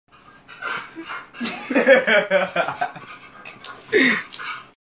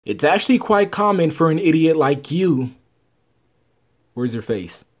It's actually quite common for an idiot like you, where's your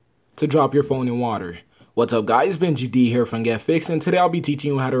face, to drop your phone in water. What's up guys, 𝐿𝐻𝐷 here from 𝐿𝐻𝐷, and today I'll be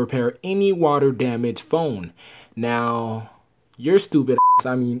teaching you how to repair any water damaged phone. Now, your stupid ass,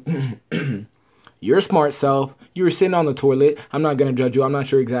 I mean, your smart self, you were sitting on the toilet. I'm not going to judge you. I'm not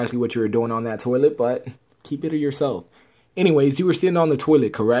sure exactly what you were doing on that toilet, but keep it to yourself. Anyways, you were sitting on the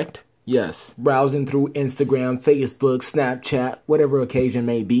toilet, correct? Yes. Browsing through Instagram, Facebook, Snapchat, whatever occasion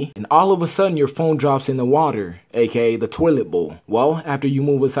may be. And all of a sudden, your phone drops in the water, aka the toilet bowl. Well, after you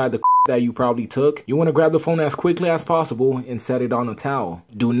move aside the that you probably took, you want to grab the phone as quickly as possible and set it on a towel.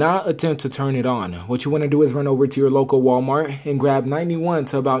 Do not attempt to turn it on. What you want to do is run over to your local Walmart and grab 91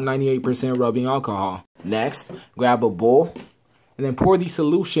 to about 98% rubbing alcohol. Next, grab a bowl and then pour the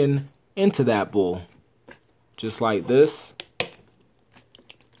solution into that bowl. Just like this.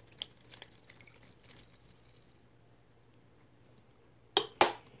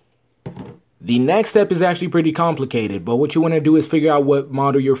 The next step is actually pretty complicated, but what you want to do is figure out what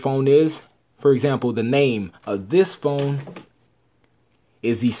model your phone is. For example, the name of this phone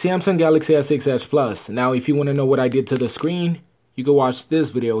is the Samsung Galaxy S6 Edge Plus. Now, if you want to know what I did to the screen, you can watch this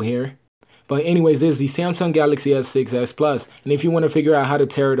video here. But anyways, this is the Samsung Galaxy S6 Edge Plus. And if you want to figure out how to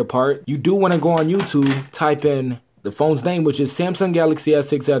tear it apart, you do want to go on YouTube, type in the phone's name, which is Samsung Galaxy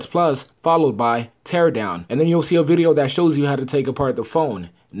S6 Edge Plus, followed by teardown. And then you'll see a video that shows you how to take apart the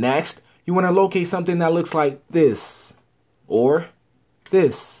phone. Next, you want to locate something that looks like this, or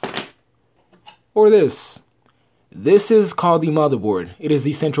this, or this. This is called the motherboard. It is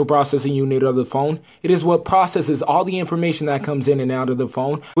the central processing unit of the phone. It is what processes all the information that comes in and out of the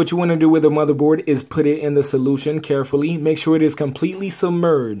phone. What you want to do with the motherboard is put it in the solution carefully. Make sure it is completely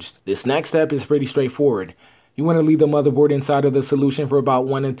submerged. This next step is pretty straightforward. You want to leave the motherboard inside of the solution for about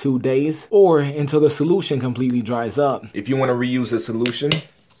 1 to 2 days, or until the solution completely dries up. If you want to reuse the solution,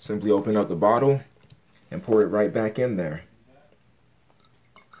 simply open up the bottle and pour it right back in there.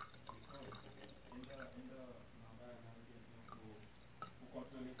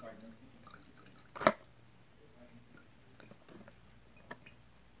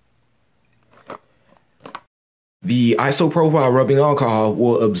 The isopropyl rubbing alcohol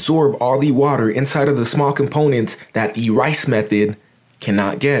will absorb all the water inside of the small components that the rice method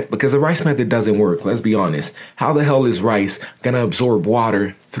cannot get, because the rice method doesn't work. Let's be honest. How the hell is rice gonna absorb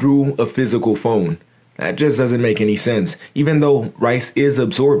water through a physical phone? That just doesn't make any sense. Even though rice is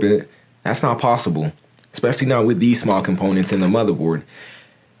absorbent, that's not possible, especially not with these small components in the motherboard.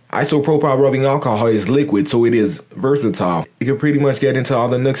 Isopropyl rubbing alcohol is liquid, so it is versatile. You can pretty much get into all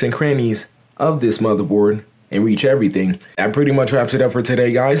the nooks and crannies of this motherboard and reach everything. That pretty much wraps it up for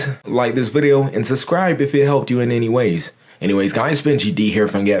today, guys. Like this video and subscribe if it helped you in any ways. Anyways, guys, 𝐿𝐻𝐷 here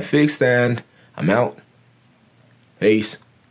from 𝐿𝐻𝐷, and I'm out. Peace.